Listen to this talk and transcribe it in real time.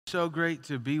So great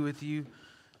to be with you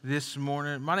this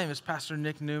morning. My name is Pastor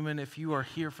Nick Newman. If you are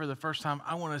here for the first time,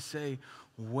 I want to say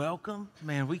welcome.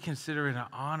 Man, we consider it an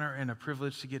honor and a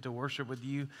privilege to get to worship with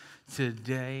you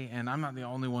today. And I'm not the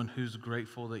only one who's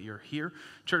grateful that you're here.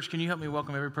 Church, can you help me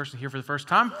welcome every person here for the first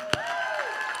time?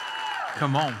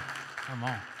 Come on.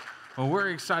 Well, we're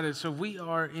excited. So we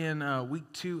are in week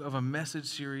 2 of a message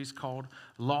series called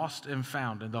Lost and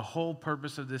Found. And the whole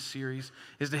purpose of this series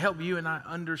is to help you and I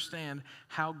understand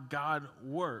how God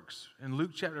works. In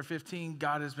Luke chapter 15,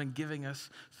 God has been giving us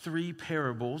 3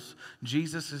 parables.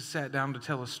 Jesus has sat down to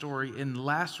tell a story. And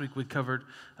last week we covered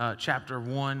Luke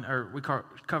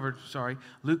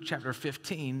chapter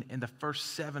 15 in the first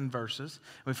 7 verses.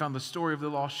 We found the story of the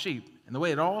lost sheep. And the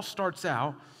way it all starts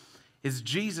out is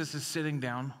Jesus is sitting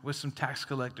down with some tax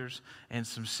collectors and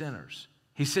some sinners.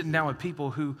 He's sitting down with people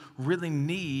who really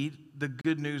need the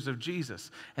good news of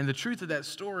Jesus. And the truth of that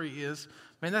story is,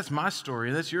 man, that's my story,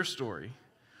 and that's your story.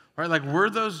 Right? Like, we're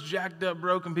those jacked up,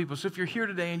 broken people. So if you're here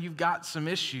today and you've got some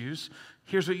issues,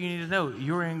 here's what you need to know.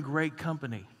 You're in great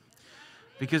company.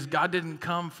 Because God didn't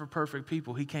come for perfect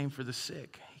people. He came for the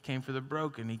sick. He came for the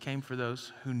broken. He came for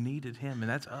those who needed him. And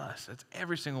that's us. That's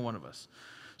every single one of us.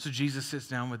 So Jesus sits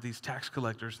down with these tax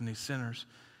collectors and these sinners,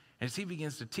 and as he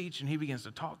begins to teach and he begins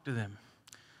to talk to them,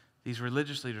 these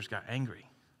religious leaders got angry.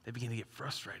 They begin to get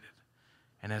frustrated.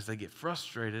 And as they get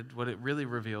frustrated, what it really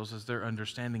reveals is their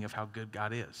understanding of how good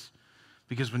God is.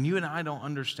 Because when you and I don't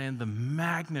understand the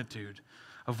magnitude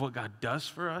of what God does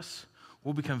for us,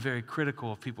 we'll become very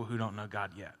critical of people who don't know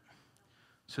God yet.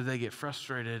 So they get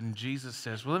frustrated, and Jesus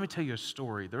says, well, let me tell you a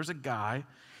story. There's a guy,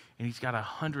 and he's got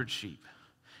 100 sheep.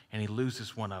 And he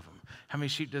loses one of them. How many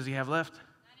sheep does he have left? 99.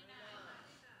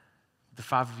 The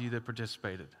 5 of you that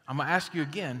participated. I'm going to ask you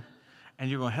again, and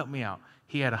you're going to help me out.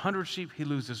 He had 100 sheep. He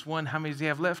loses one. How many does he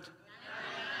have left? 99.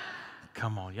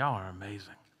 Come on, y'all are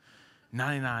amazing.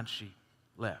 99 sheep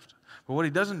left. But what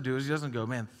he doesn't do is he doesn't go,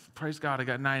 man, praise God, I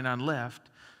got 99 left.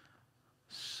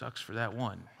 Sucks for that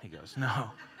one. He goes,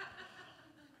 no.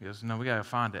 He goes, no, we got to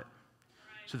find it.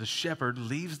 So the shepherd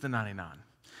leaves the 99.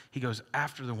 He goes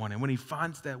after the one, and when he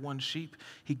finds that one sheep,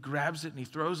 he grabs it and he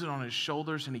throws it on his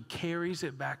shoulders and he carries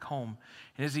it back home.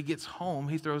 And as he gets home,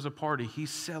 he throws a party. He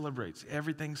celebrates.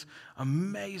 Everything's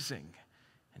amazing.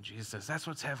 And Jesus says, that's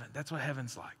what's heaven. That's what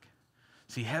heaven's like.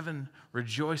 See, heaven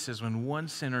rejoices when one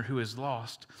sinner who is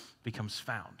lost becomes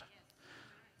found.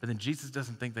 But then Jesus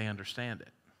doesn't think they understand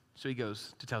it. So he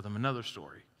goes to tell them another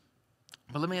story.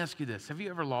 But let me ask you this. Have you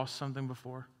ever lost something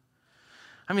before?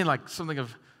 I mean, like something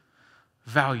of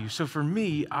value. So for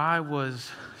me, I was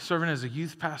serving as a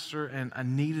youth pastor and I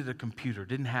needed a computer.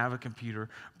 Didn't have a computer,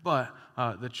 but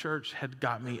the church had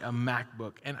got me a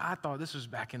MacBook. And I thought this was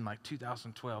back in like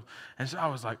 2012. And so I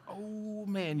was like, oh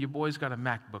man, your boy's got a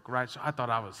MacBook, right? So I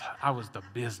thought I was the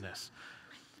business.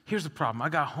 Here's the problem. I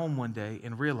got home one day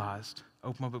and realized,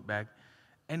 opened my book bag,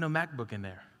 ain't no MacBook in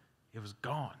there. It was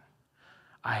gone.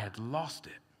 I had lost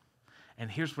it. And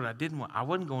here's what I didn't want. I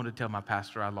wasn't going to tell my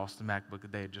pastor I lost the MacBook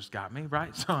that they had just got me,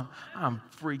 right? So I'm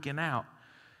freaking out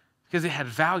because it had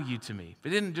value to me. It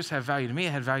didn't just have value to me.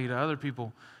 It had value to other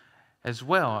people as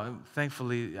well.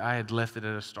 Thankfully, I had left it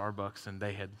at a Starbucks and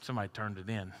somebody turned it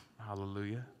in.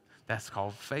 Hallelujah. That's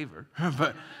called favor.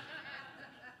 but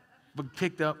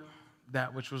picked up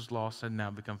that which was lost and now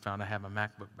become found. I have my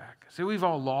MacBook back. See, we've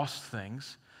all lost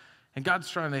things. And God's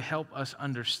trying to help us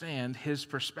understand his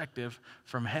perspective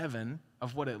from heaven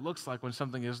of what it looks like when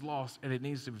something is lost and it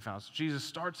needs to be found. So Jesus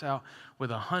starts out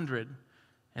with 100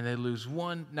 and they lose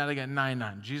one. Now they got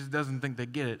 99. Jesus doesn't think they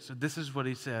get it. So this is what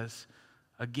he says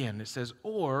again. It says,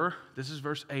 or, this is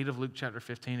verse 8 of Luke chapter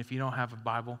 15. If you don't have a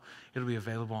Bible, it'll be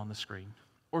available on the screen.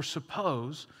 Or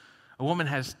suppose a woman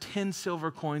has 10 silver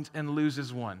coins and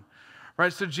loses one.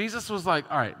 Right? So Jesus was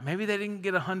like, all right, maybe they didn't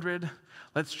get 100.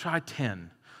 Let's try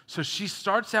 10. So she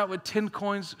starts out with 10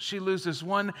 coins. She loses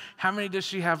one. How many does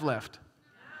she have left?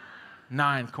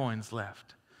 9 coins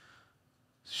left.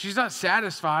 She's not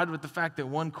satisfied with the fact that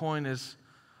 1 coin is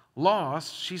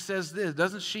lost. She says this,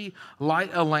 doesn't she light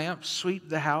a lamp, sweep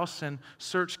the house, and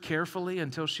search carefully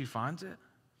until she finds it?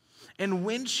 And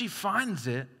when she finds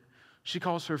it, she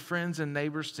calls her friends and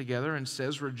neighbors together and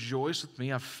says, rejoice with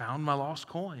me, I've found my lost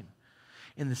coin.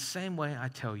 In the same way, I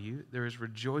tell you, there is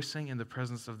rejoicing in the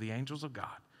presence of the angels of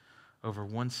God over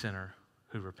one sinner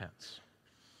who repents.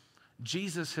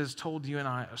 Jesus has told you and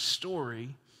I a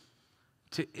story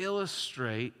to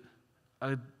illustrate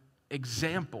an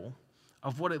example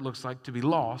of what it looks like to be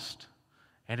lost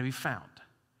and to be found.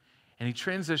 And he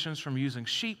transitions from using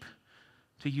sheep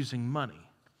to using money.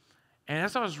 And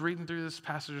as I was reading through this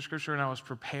passage of Scripture and I was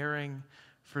preparing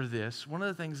for this, one of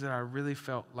the things that I really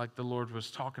felt like the Lord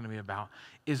was talking to me about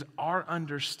is our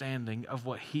understanding of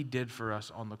what he did for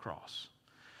us on the cross.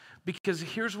 Because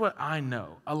here's what I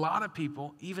know. A lot of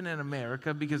people, even in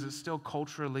America, because it's still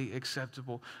culturally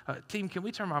acceptable. Team, can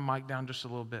we turn my mic down just a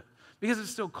little bit? Because it's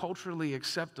still culturally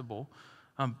acceptable,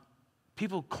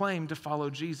 people claim to follow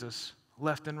Jesus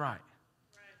left and right.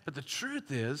 But the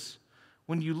truth is,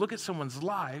 when you look at someone's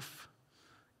life,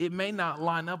 it may not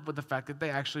line up with the fact that they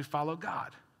actually follow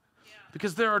God.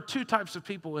 Because there are two types of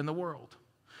people in the world.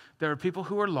 There are people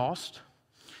who are lost,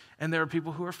 and there are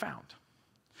people who are found.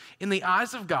 In the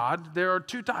eyes of God, there are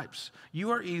two types.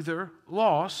 You are either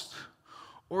lost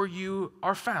or you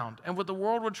are found. And what the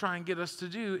world would try and get us to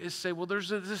do is say, well, there's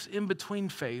this in-between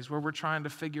phase where we're trying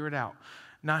to figure it out.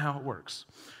 Not how it works.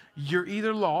 You're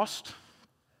either lost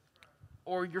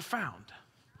or you're found.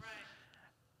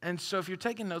 And so if you're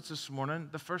taking notes this morning,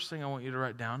 the first thing I want you to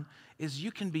write down is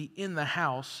you can be in the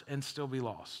house and still be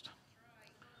lost.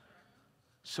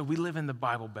 So we live in the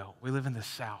Bible Belt. We live in the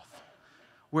South,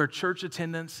 where church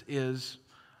attendance is,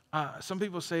 some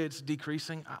people say it's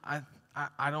decreasing.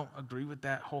 I don't agree with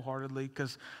that wholeheartedly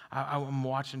because I'm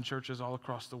watching churches all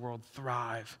across the world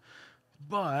thrive.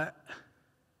 But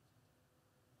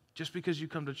just because you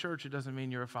come to church, it doesn't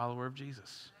mean you're a follower of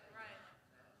Jesus.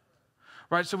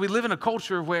 Right, so we live in a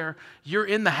culture where you're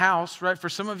in the house, right? For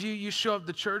some of you, you show up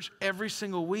to church every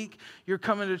single week. You're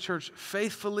coming to church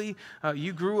faithfully.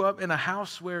 You grew up in a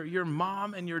house where your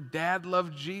mom and your dad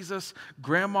loved Jesus.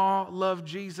 Grandma loved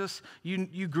Jesus.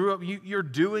 You grew up, you're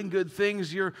doing good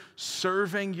things. You're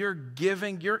serving, you're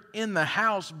giving. You're in the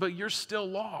house, but you're still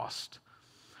lost.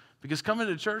 Because coming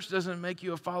to church doesn't make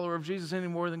you a follower of Jesus any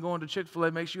more than going to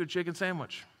Chick-fil-A makes you a chicken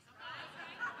sandwich.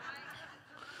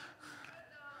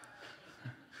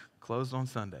 Closed on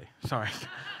Sunday. Sorry.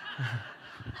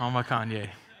 On my Kanye.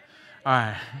 All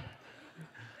right.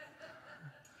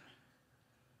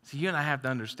 So you and I have to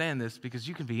understand this because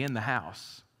you can be in the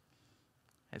house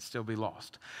and still be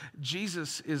lost.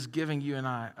 Jesus is giving you and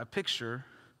I a picture,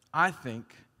 I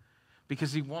think,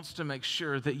 because he wants to make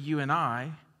sure that you and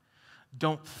I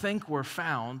don't think we're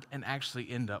found and actually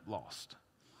end up lost.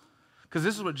 Because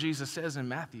this is what Jesus says in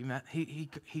Matthew.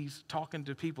 He's talking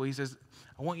to people. He says,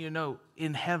 I want you to know,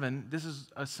 in heaven, this is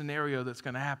a scenario that's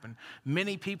going to happen.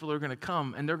 Many people are going to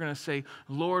come, and they're going to say,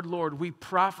 Lord, Lord, we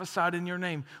prophesied in your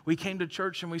name. We came to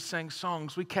church and we sang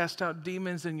songs. We cast out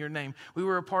demons in your name. We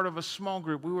were a part of a small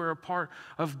group. We were a part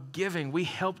of giving. We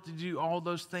helped to do all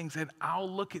those things. And I'll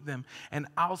look at them, and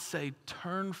I'll say,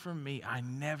 turn from me. I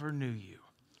never knew you.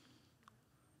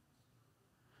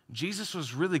 Jesus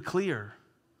was really clear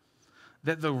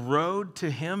that the road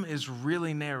to him is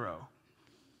really narrow.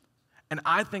 And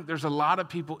I think there's a lot of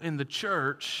people in the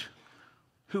church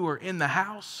who are in the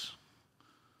house,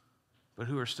 but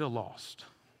who are still lost.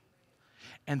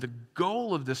 And the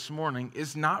goal of this morning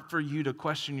is not for you to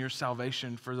question your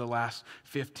salvation for the last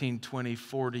 15, 20,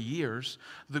 40 years.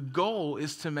 The goal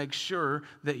is to make sure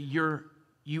that you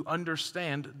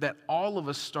understand that all of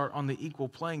us start on the equal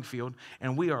playing field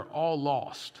and we are all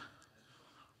lost.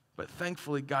 But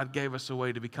thankfully, God gave us a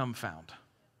way to become found.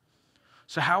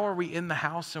 So how are we in the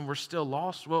house and we're still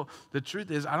lost? Well, the truth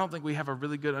is, I don't think we have a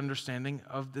really good understanding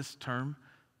of this term,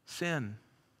 sin.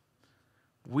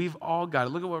 We've all got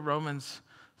it. Look at what Romans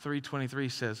 3:23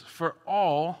 says. For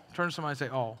all, turn to somebody and say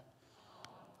all.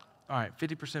 All right,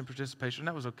 50% participation.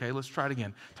 That was okay. Let's try it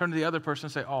again. Turn to the other person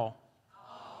and say all.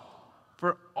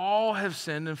 For all have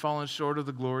sinned and fallen short of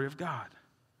the glory of God.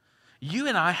 You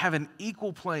and I have an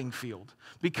equal playing field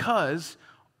because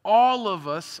all of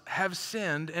us have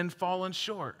sinned and fallen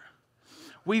short.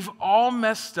 We've all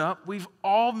messed up. We've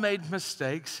all made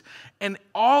mistakes. And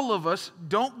all of us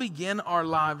don't begin our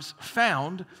lives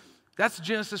found. That's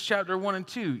Genesis chapter 1 and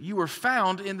 2. You were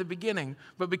found in the beginning.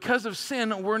 But because of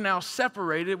sin, we're now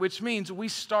separated, which means we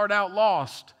start out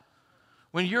lost.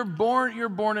 When you're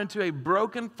born into a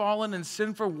broken, fallen, and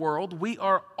sinful world. We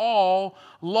are all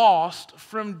lost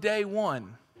from day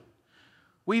one.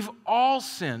 We've all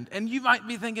sinned. And you might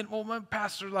be thinking, well, my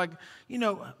pastor,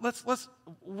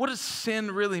 what does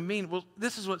sin really mean? Well,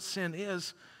 this is what sin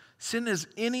is. Sin is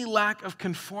any lack of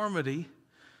conformity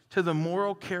to the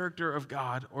moral character of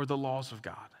God or the laws of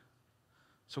God.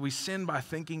 So we sin by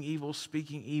thinking evil,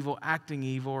 speaking evil, acting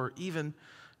evil, or even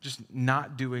just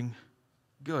not doing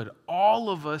good. All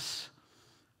of us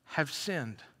have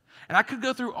sinned. And I could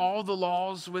go through all the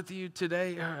laws with you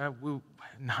today.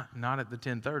 Not at the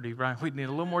 10:30, right? We'd need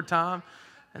a little more time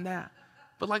and that.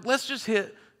 But let's just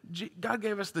hit, God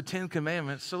gave us the 10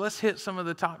 commandments, so let's hit some of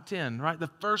the top 10, right? The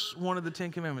first one of the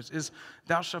 10 commandments is,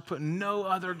 thou shalt put no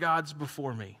other gods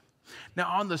before me. Now,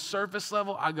 on the surface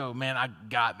level, I go, man, I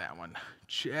got that one.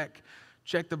 Check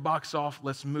the box off.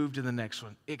 Let's move to the next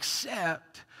one.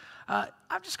 Except,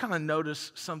 I've just kind of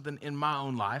noticed something in my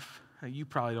own life. You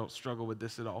probably don't struggle with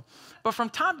this at all. But from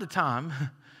time to time,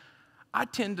 I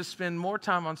tend to spend more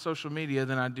time on social media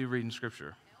than I do reading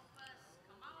Scripture.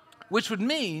 Which would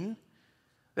mean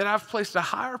that I've placed a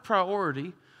higher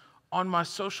priority on my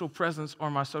social presence or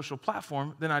my social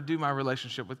platform than I do my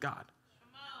relationship with God.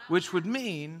 Which would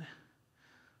mean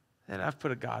that I've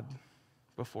put a God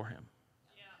before him.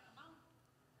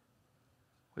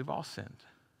 We've all sinned.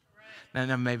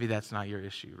 Now, maybe that's not your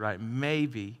issue, right?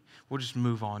 Maybe we'll just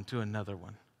move on to another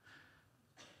one.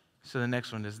 So the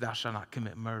next one is, thou shalt not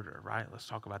commit murder, right? Let's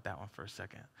talk about that one for a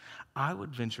second. I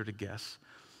would venture to guess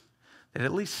that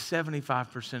at least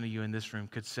 75% of you in this room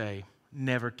could say,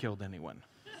 never killed anyone.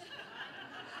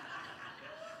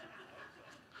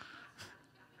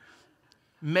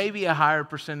 Maybe a higher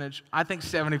percentage. I think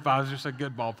 75 is just a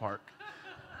good ballpark.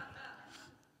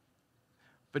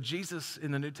 But Jesus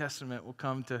in the New Testament will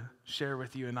come to share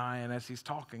with you and I, and as he's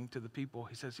talking to the people,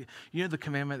 he says, you know the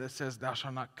commandment that says, thou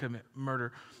shalt not commit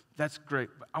murder? That's great.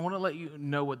 But I want to let you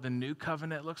know what the new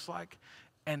covenant looks like.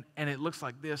 And it looks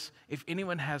like this. If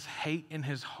anyone has hate in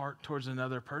his heart towards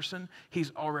another person,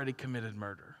 he's already committed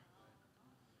murder.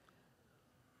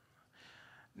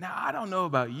 Now, I don't know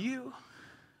about you,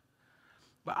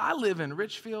 but I live in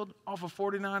Richfield off of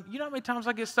 49. You know how many times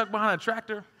I get stuck behind a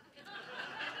tractor?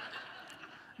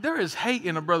 There is hate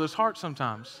in a brother's heart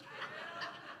sometimes.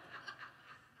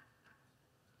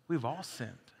 We've all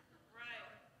sinned.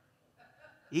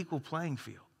 Equal playing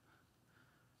field.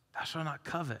 Thou shalt not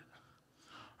covet.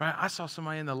 Right? I saw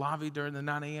somebody in the lobby during the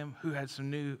 9 a.m. who had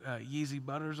some new Yeezy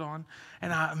Butters on.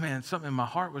 And something in my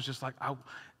heart was just like,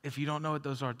 if you don't know what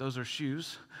those are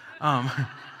shoes. And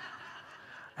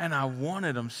I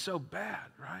wanted them so bad,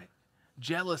 right?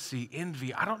 Jealousy,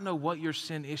 envy. I don't know what your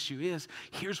sin issue is.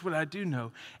 Here's what I do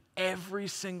know. Every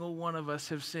single one of us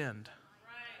have sinned.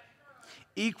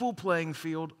 Equal playing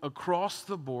field across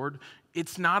the board.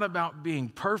 It's not about being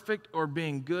perfect or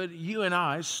being good. You and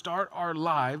I start our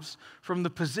lives from the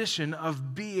position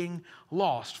of being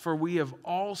lost, for we have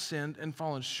all sinned and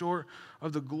fallen short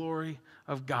of the glory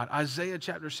of God. Isaiah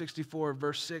chapter 64,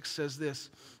 verse 6 says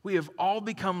this, we have all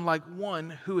become like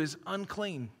one who is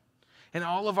unclean, and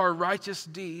all of our righteous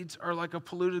deeds are like a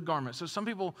polluted garment. So some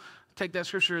people take that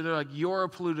scripture, they're like, you're a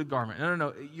polluted garment.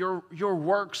 No. Your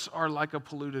works are like a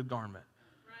polluted garment.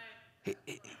 Right.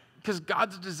 Because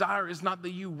God's desire is not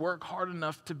that you work hard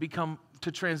enough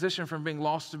to transition from being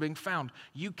lost to being found.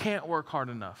 You can't work hard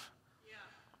enough. Yeah.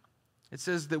 It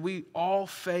says that we all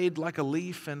fade like a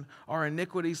leaf and our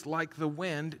iniquities like the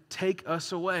wind take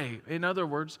us away. In other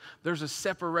words, there's a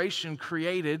separation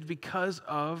created because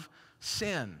of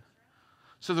sin.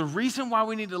 So the reason why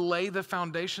we need to lay the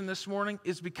foundation this morning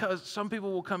is because some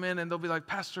people will come in and they'll be like,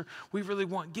 Pastor, we really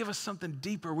give us something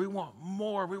deeper. We want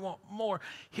more.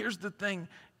 Here's the thing.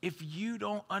 If you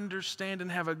don't understand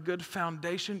and have a good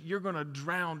foundation, you're going to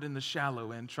drown in the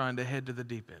shallow end trying to head to the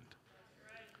deep end.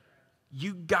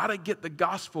 You got to get the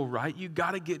gospel right. You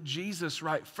got to get Jesus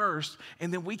right first,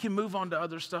 and then we can move on to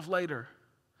other stuff later.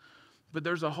 But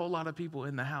there's a whole lot of people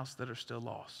in the house that are still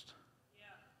lost.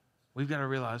 We've got to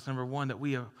realize, number one, that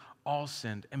we have all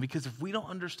sinned. And because if we don't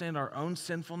understand our own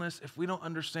sinfulness, if we don't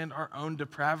understand our own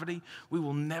depravity, we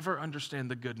will never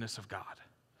understand the goodness of God.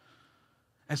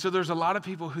 And so there's a lot of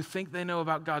people who think they know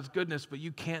about God's goodness, but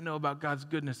you can't know about God's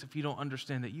goodness if you don't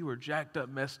understand that you were jacked up,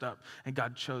 messed up, and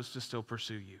God chose to still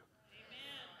pursue you.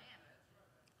 Amen.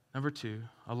 Number two,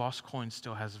 a lost coin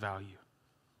still has value.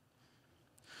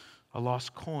 A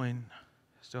lost coin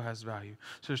still has value.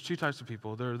 So there's two types of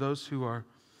people. There are those who are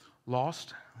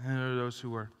lost, and there are those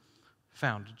who are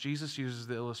found. Jesus uses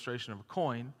the illustration of a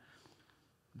coin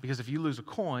because if you lose a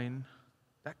coin,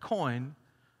 that coin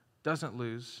doesn't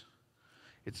lose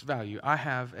its value. I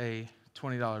have a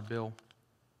 $20 bill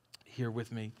here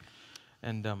with me,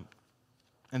 and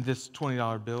this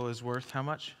 $20 bill is worth how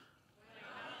much?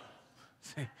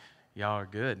 See, y'all are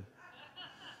good.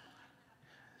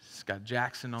 It's got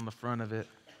Jackson on the front of it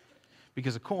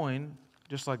because a coin,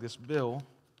 just like this bill,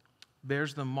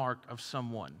 bears the mark of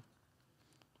someone.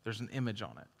 There's an image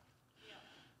on it.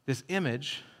 This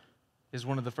image is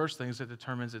one of the first things that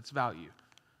determines its value.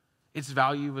 Its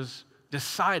value was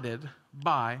decided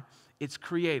by its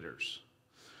creators.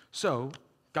 So,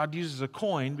 God uses a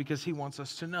coin because he wants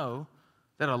us to know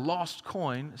that a lost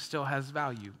coin still has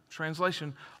value.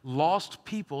 Translation, lost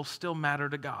people still matter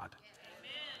to God.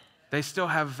 They still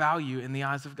have value in the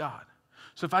eyes of God.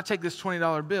 So if I take this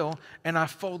 $20 bill and I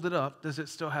fold it up, does it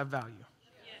still have value?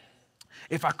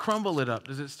 If I crumble it up,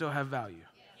 does it still have value?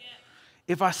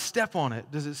 If I step on it,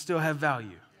 does it still have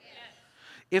value?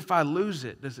 If I lose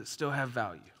it, does it still have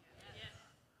value?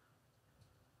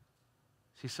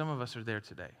 See, some of us are there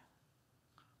today.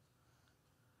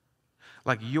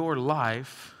 Like your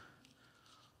life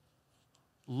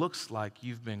looks like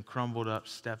you've been crumbled up,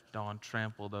 stepped on,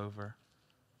 trampled over,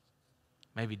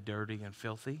 maybe dirty and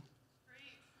filthy.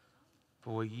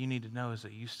 But what you need to know is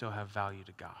that you still have value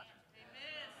to God.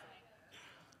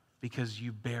 Because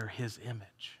you bear His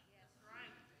image.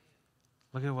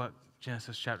 Look at what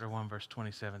Genesis chapter 1 verse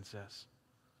 27 says.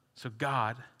 So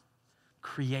God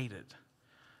created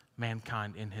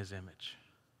mankind in His image.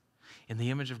 In the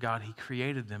image of God, He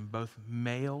created them, both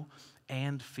male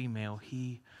and female.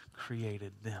 He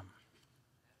created them.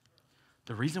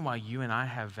 The reason why you and I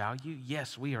have value,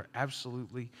 yes, we are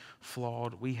absolutely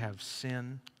flawed. We have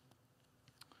sin.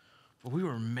 But we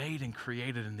were made and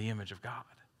created in the image of God.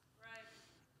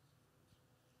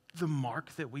 The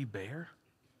mark that we bear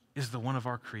is the one of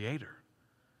our Creator.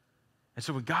 And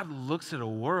so when God looks at a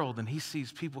world and He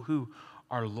sees people who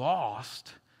are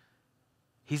lost,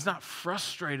 He's not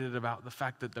frustrated about the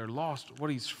fact that they're lost. What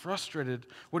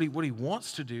He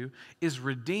wants to do is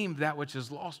redeem that which is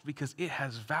lost because it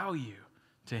has value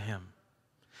to Him.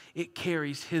 It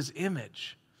carries His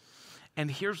image. And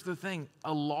here's the thing,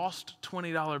 a lost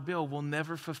 $20 bill will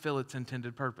never fulfill its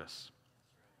intended purpose.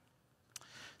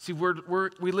 See,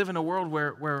 we live in a world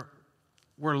where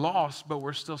we're lost, but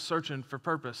we're still searching for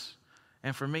purpose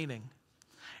and for meaning.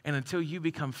 And until you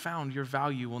become found, your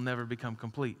value will never become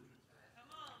complete.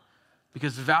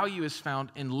 Because value is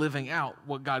found in living out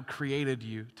what God created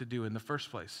you to do in the first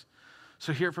place.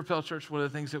 So here at Propel Church, one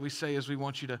of the things that we say is we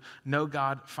want you to know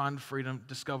God, find freedom,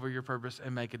 discover your purpose,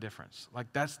 and make a difference.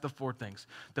 Like that's the 4 things.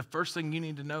 The first thing you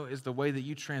need to know is the way that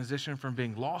you transition from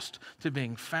being lost to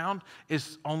being found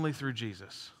is only through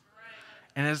Jesus.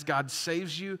 And as God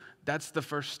saves you, that's the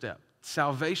first step.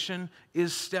 Salvation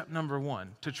is step number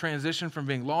 1, to transition from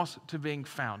being lost to being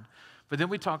found. But then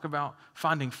we talk about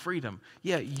finding freedom.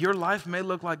 Yeah, your life may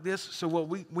look like this, so what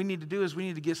we need to do is we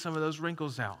need to get some of those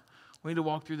wrinkles out. We need to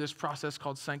walk through this process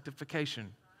called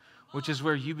sanctification, which is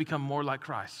where you become more like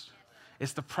Christ.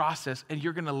 It's the process, and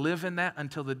you're going to live in that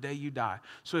until the day you die.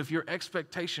 So if your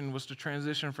expectation was to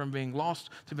transition from being lost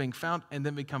to being found and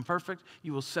then become perfect,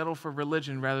 you will settle for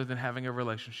religion rather than having a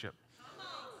relationship.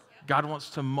 God wants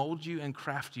to mold you and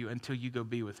craft you until you go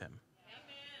be with Him.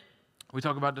 We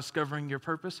talk about discovering your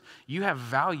purpose. You have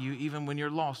value even when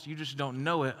you're lost. You just don't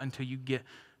know it until you get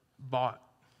bought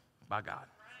by God.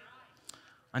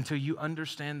 Until you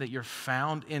understand that you're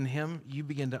found in Him, you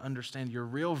begin to understand your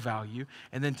real value.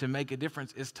 And then to make a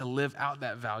difference is to live out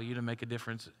that value to make a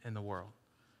difference in the world.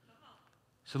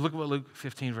 So look at what Luke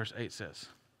 15 verse 8 says.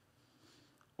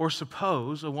 Or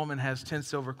suppose a woman has 10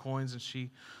 silver coins and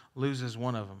she loses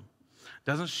one of them.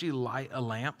 Doesn't she light a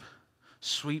lamp,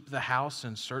 sweep the house,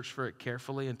 and search for it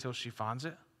carefully until she finds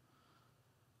it?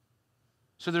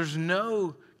 So there's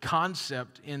no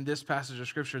concept in this passage of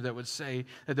Scripture that would say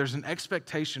that there's an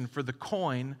expectation for the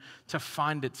coin to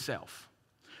find itself.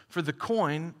 For the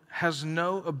coin has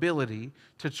no ability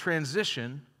to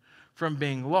transition from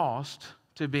being lost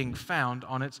to being found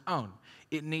on its own.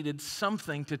 It needed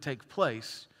something to take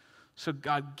place. So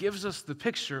God gives us the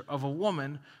picture of a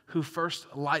woman who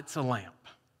first lights a lamp.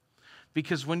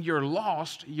 Because when you're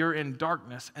lost, you're in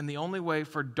darkness, and the only way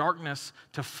for darkness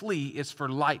to flee is for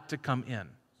light to come in.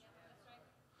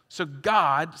 So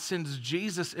God sends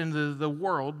Jesus into the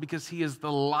world because He is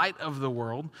the light of the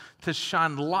world to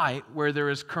shine light where there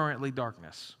is currently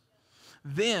darkness.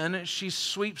 Then she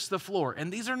sweeps the floor.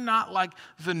 And these are not like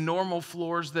the normal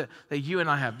floors that you and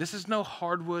I have. This is no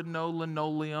hardwood, no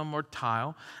linoleum or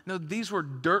tile. No, these were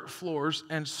dirt floors,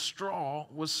 and straw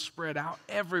was spread out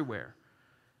everywhere.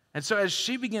 And so as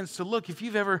she begins to look, if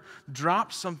you've ever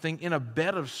dropped something in a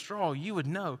bed of straw, you would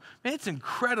know, man, it's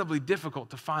incredibly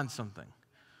difficult to find something.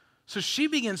 So she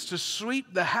begins to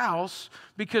sweep the house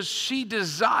because she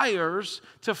desires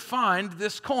to find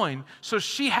this coin. So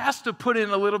she has to put in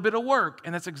a little bit of work,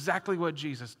 and that's exactly what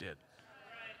Jesus did.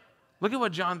 Look at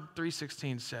what John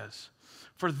 3:16 says.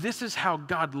 For this is how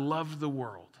God loved the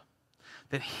world,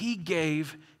 that He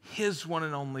gave His one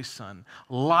and only Son.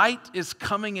 Light is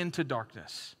coming into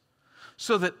darkness,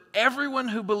 so that everyone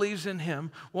who believes in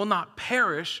Him will not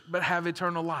perish but have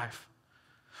eternal life.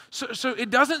 So it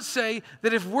doesn't say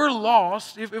that if we're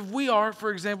lost, if we are,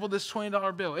 for example, this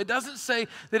 $20 bill, it doesn't say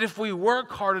that if we work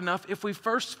hard enough, if we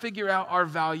first figure out our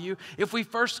value, if we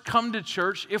first come to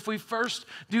church, if we first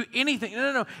do anything.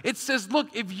 No. It says,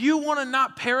 look, if you want to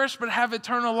not perish but have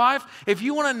eternal life, if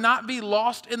you want to not be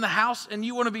lost in the house and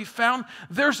you want to be found,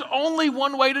 there's only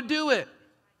one way to do it.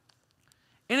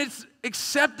 And it's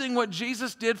accepting what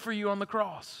Jesus did for you on the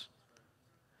cross.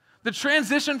 The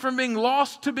transition from being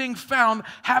lost to being found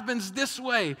happens this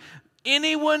way.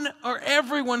 Anyone or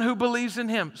everyone who believes in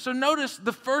him. So notice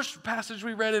the first passage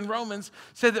we read in Romans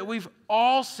said that we've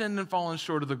all sinned and fallen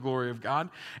short of the glory of God.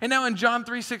 And now in John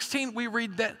 3:16 we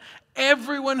read that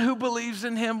everyone who believes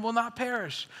in him will not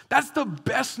perish. That's the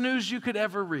best news you could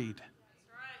ever read.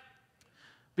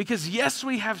 Because yes,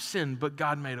 we have sinned, but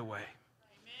God made a way.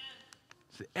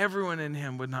 So everyone in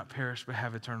him would not perish but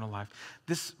have eternal life.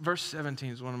 This verse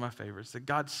 17 is one of my favorites, that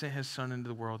God sent his son into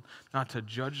the world not to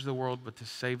judge the world but to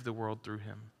save the world through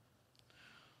him.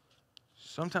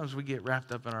 Sometimes we get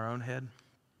wrapped up in our own head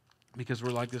because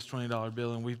we're like this $20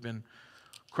 bill and we've been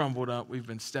crumbled up, we've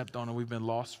been stepped on, and we've been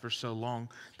lost for so long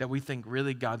that we think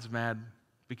really God's mad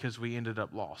because we ended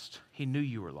up lost. He knew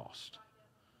you were lost.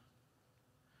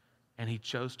 And he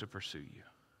chose to pursue you.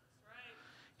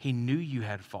 He knew you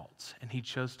had faults, and he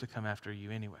chose to come after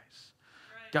you anyways.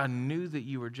 Right. God knew that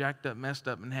you were jacked up, messed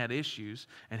up, and had issues,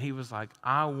 and he was like,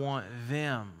 I want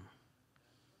them.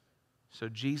 So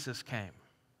Jesus came. Amen.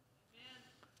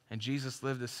 And Jesus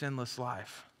lived a sinless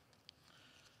life.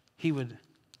 He would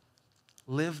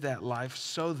live that life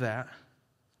so that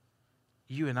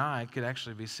you and I could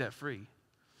actually be set free.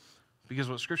 Because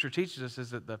what Scripture teaches us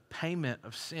is that the payment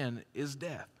of sin is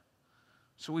death.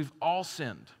 So we've all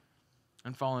sinned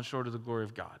and fallen short of the glory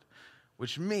of God,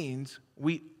 which means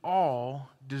we all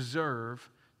deserve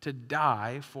to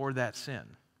die for that sin.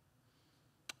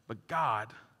 But God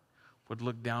would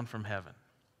look down from heaven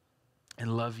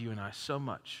and love you and I so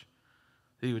much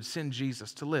that he would send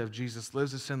Jesus to live. Jesus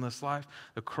lives a sinless life.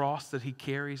 The cross that he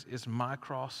carries is my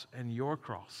cross and your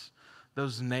cross.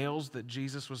 Those nails that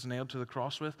Jesus was nailed to the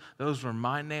cross with, those were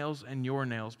my nails and your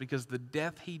nails, because the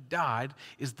death he died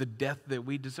is the death that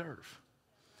we deserve.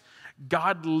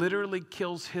 God literally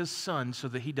kills his son so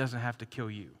that he doesn't have to kill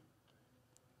you.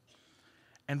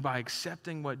 And by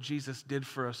accepting what Jesus did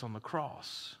for us on the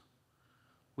cross,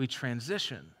 we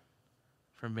transition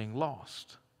from being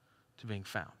lost to being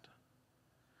found.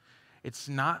 It's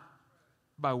not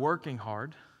by working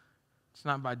hard. It's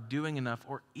not by doing enough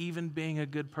or even being a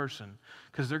good person,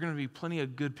 because there are going to be plenty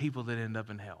of good people that end up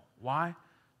in hell. Why?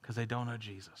 Because they don't know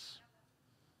Jesus.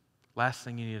 Last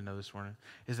thing you need to know this morning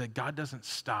is that God doesn't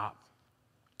stop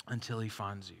until he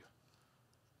finds you.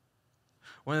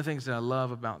 One of the things that I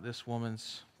love about this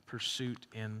woman's pursuit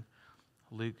in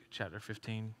Luke chapter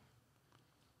 15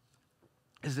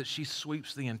 is that she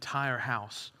sweeps the entire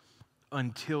house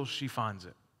until she finds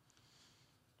it.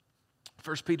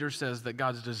 1 Peter says that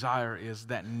God's desire is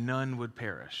that none would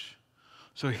perish.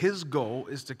 So his goal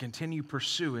is to continue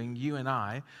pursuing you and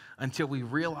I until we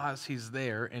realize he's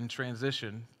there and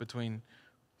transition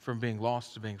from being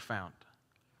lost to being found.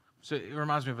 So it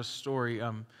reminds me of a story.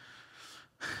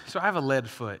 So I have a lead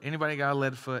foot. Anybody got a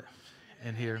lead foot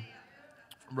in here?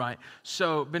 Right.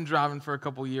 So been driving for a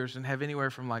couple years and have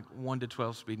anywhere from like 1 to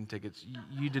 12 speeding tickets.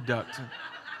 You deduct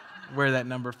where that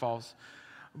number falls.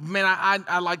 Man,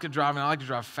 I like to drive, and I like to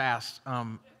drive fast.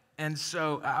 And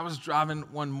so I was driving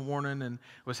one morning and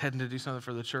was heading to do something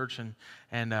for the church,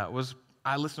 and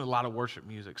I listen to a lot of worship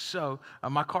music. So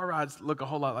my car rides look a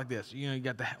whole lot like this. You know, you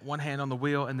got the one hand on the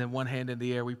wheel and then one hand in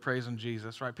the air. We praising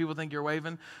Jesus, right? People think you're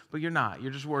waving, but you're not.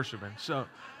 You're just worshiping. So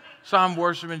I'm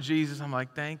worshiping Jesus. I'm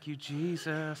like, thank you,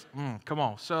 Jesus. Come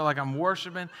on. So like I'm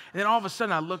worshiping, and then all of a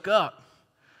sudden I look up,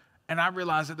 and I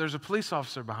realize that there's a police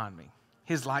officer behind me.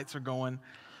 His lights are going,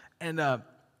 and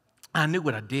I knew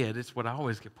what I did. It's what I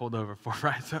always get pulled over for,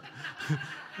 right?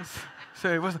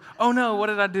 So it wasn't, oh no, what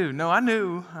did I do? No, I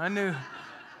knew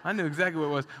exactly what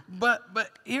it was. But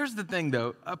here's the thing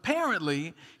though.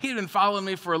 Apparently, he'd been following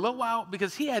me for a little while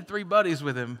because he had 3 buddies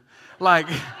with him. Like,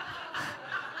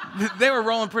 they were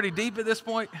rolling pretty deep at this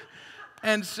point.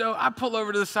 And so I pull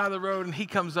over to the side of the road, and he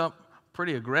comes up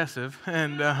pretty aggressive,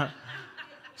 and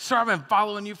sir, I've been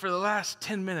following you for the last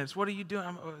 10 minutes. What are you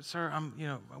doing? Sir, I'm,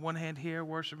 one hand here,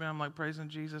 worshiping. I'm like praising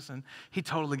Jesus. And he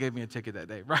totally gave me a ticket that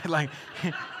day, right? Like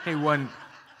he wasn't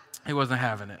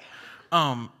having it.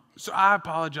 So I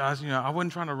apologize. I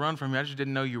wasn't trying to run from you. I just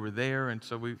didn't know you were there. And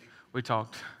so we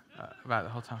talked about it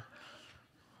the whole time.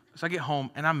 So I get home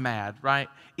and I'm mad, right?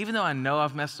 Even though I know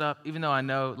I've messed up, even though I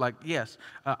know, like, yes,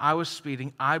 I was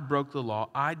speeding, I broke the law,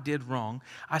 I did wrong,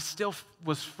 I still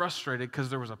was frustrated because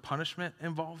there was a punishment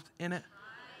involved in it.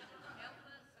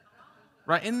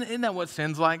 Right? Isn't that what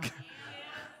sin's like?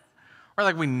 Or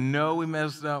like we know we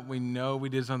messed up, we know we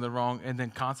did something wrong, and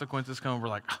then consequences come, and we're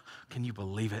like, oh, can you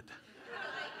believe it?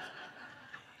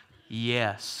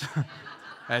 Yes.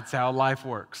 That's how life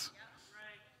works.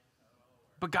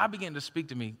 But God began to speak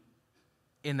to me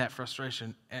in that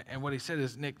frustration. And what he said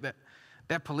is, Nick,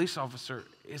 that police officer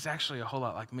is actually a whole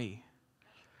lot like me.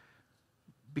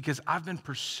 Because I've been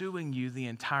pursuing you the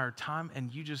entire time,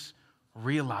 and you just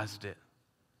realized it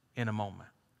in a moment.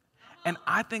 And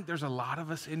I think there's a lot of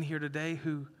us in here today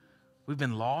who we've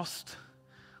been lost,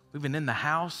 we've been in the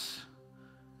house,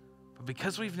 but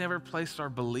because we've never placed our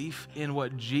belief in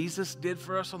what Jesus did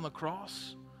for us on the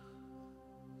cross,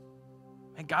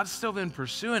 and God's still been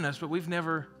pursuing us, but we've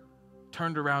never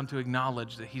turned around to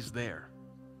acknowledge that he's there.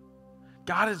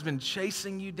 God has been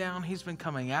chasing you down. He's been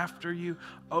coming after you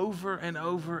over and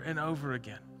over and over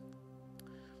again.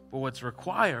 But what's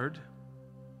required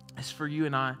is for you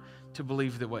and I to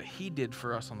believe that what he did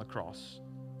for us on the cross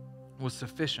was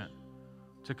sufficient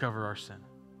to cover our sin.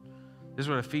 This is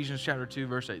what Ephesians chapter 2,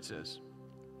 verse 8 says.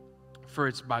 For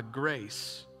it's by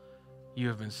grace you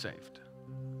have been saved.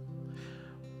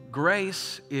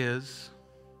 Grace is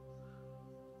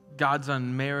God's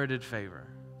unmerited favor.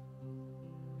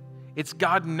 It's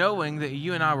God knowing that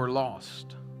you and I were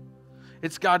lost.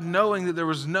 It's God knowing that there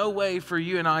was no way for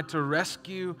you and I to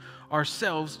rescue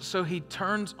ourselves, so he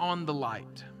turns on the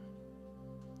light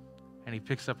and he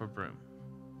picks up a broom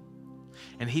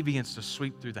and he begins to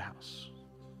sweep through the house,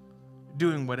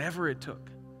 doing whatever it took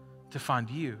to find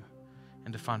you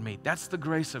and to find me. That's the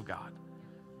grace of God.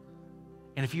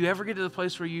 And if you ever get to the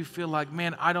place where you feel like,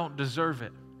 man, I don't deserve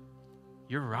it,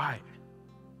 you're right.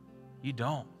 You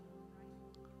don't.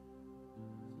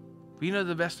 But you know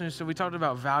the best news? So we talked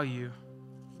about value.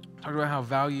 Talked about how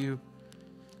value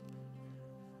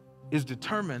is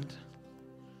determined,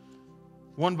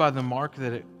 one, by the mark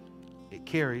that it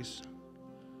carries.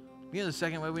 You know the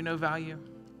second way we know value?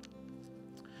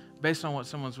 Based on what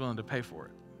someone's willing to pay for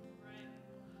it.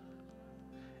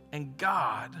 And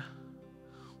God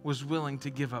was willing to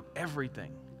give up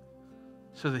everything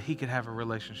so that he could have a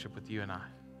relationship with you and I.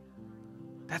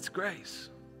 That's grace.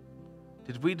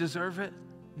 Did we deserve it?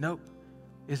 Nope.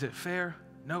 Is it fair?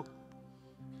 Nope.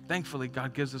 Thankfully,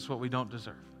 God gives us what we don't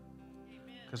deserve.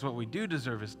 Because what we do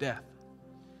deserve is death.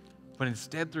 But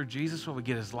instead, through Jesus, what we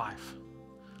get is life.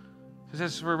 It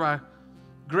says, for by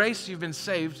grace you've been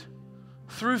saved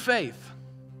through faith.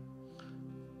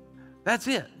 That's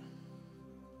it.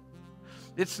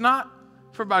 It's not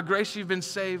for by grace you've been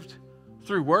saved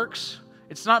through works.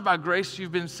 It's not by grace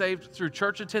you've been saved through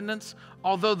church attendance,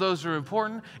 although those are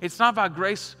important. It's not by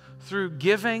grace through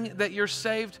giving that you're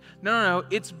saved. No.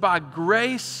 It's by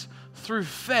grace through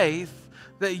faith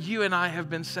that you and I have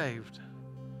been saved.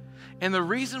 And the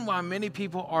reason why many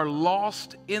people are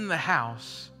lost in the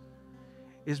house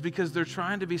is because they're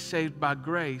trying to be saved by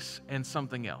grace and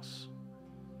something else.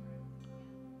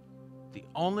 The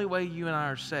only way you and I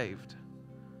are saved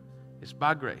is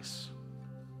by grace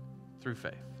through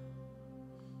faith.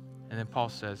 And then Paul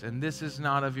says, and this is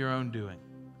not of your own doing.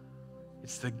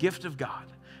 It's the gift of God,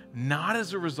 not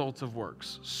as a result of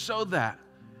works, so that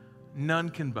none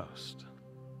can boast.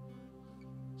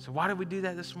 So why did we do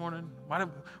that this morning?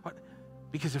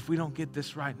 Because if we don't get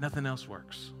this right, nothing else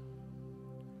works.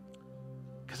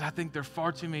 Because I think there are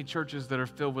far too many churches that are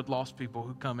filled with lost people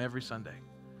who come every Sunday.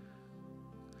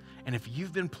 And if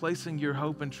you've been placing your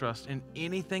hope and trust in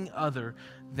anything other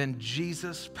than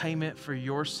Jesus' payment for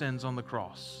your sins on the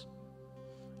cross,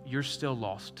 you're still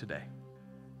lost today.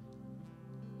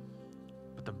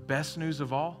 But the best news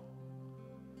of all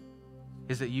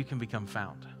is that you can become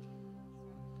found.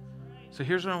 So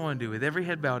here's what I want to do. With every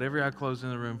head bowed, every eye closed in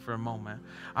the room for a moment,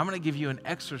 I'm going to give you an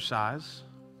exercise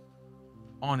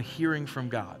on hearing from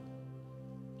God.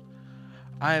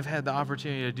 I have had the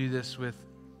opportunity to do this with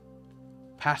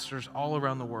pastors all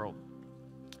around the world.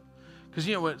 Because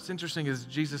you know what's interesting is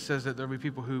Jesus says that there'll be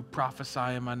people who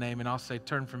prophesy in my name, and I'll say,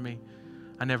 turn from me,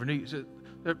 I never knew you. So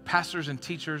there are pastors and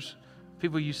teachers,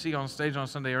 people you see on stage on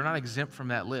Sunday are not exempt from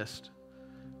that list.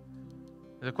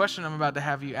 The question I'm about to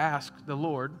have you ask the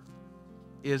Lord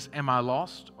is, am I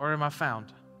lost or am I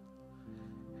found?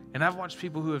 And I've watched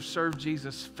people who have served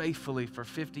Jesus faithfully for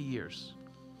 50 years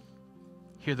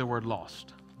hear the word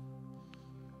lost.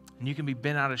 And you can be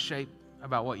bent out of shape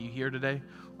about what you hear today,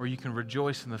 or you can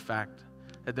rejoice in the fact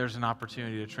that there's an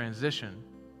opportunity to transition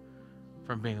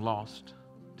from being lost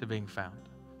to being found.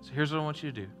 So here's what I want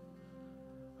you to do.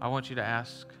 I want you to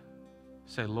ask,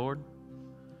 say, Lord,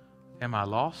 am I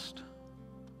lost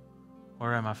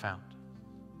or am I found?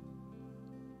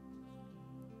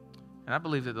 And I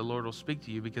believe that the Lord will speak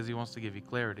to you because he wants to give you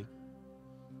clarity.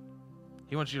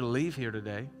 He wants you to leave here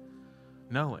today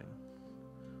knowing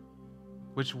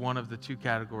which one of the two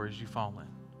categories you fall in,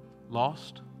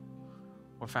 lost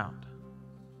or found.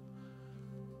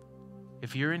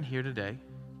 If you're in here today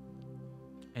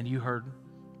and you heard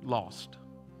lost,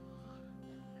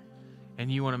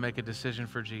 and you want to make a decision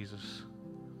for Jesus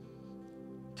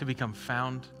to become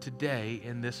found today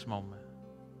in this moment,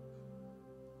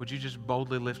 would you just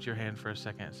boldly lift your hand for a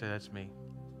second and say, that's me?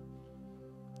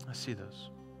 I see those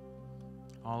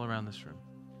all around this room.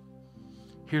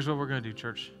 Here's what we're going to do,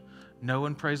 church. No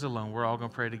one prays alone. We're all going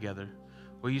to pray together.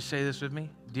 Will you say this with me?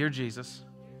 Dear Jesus,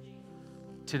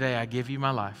 today I give you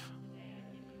my life.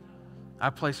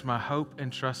 I place my hope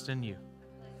and trust in you.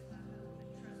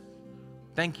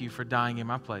 Thank you for dying in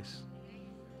my place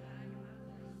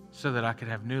so that I could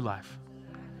have new life.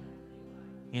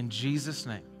 In Jesus'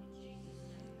 name,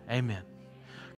 amen.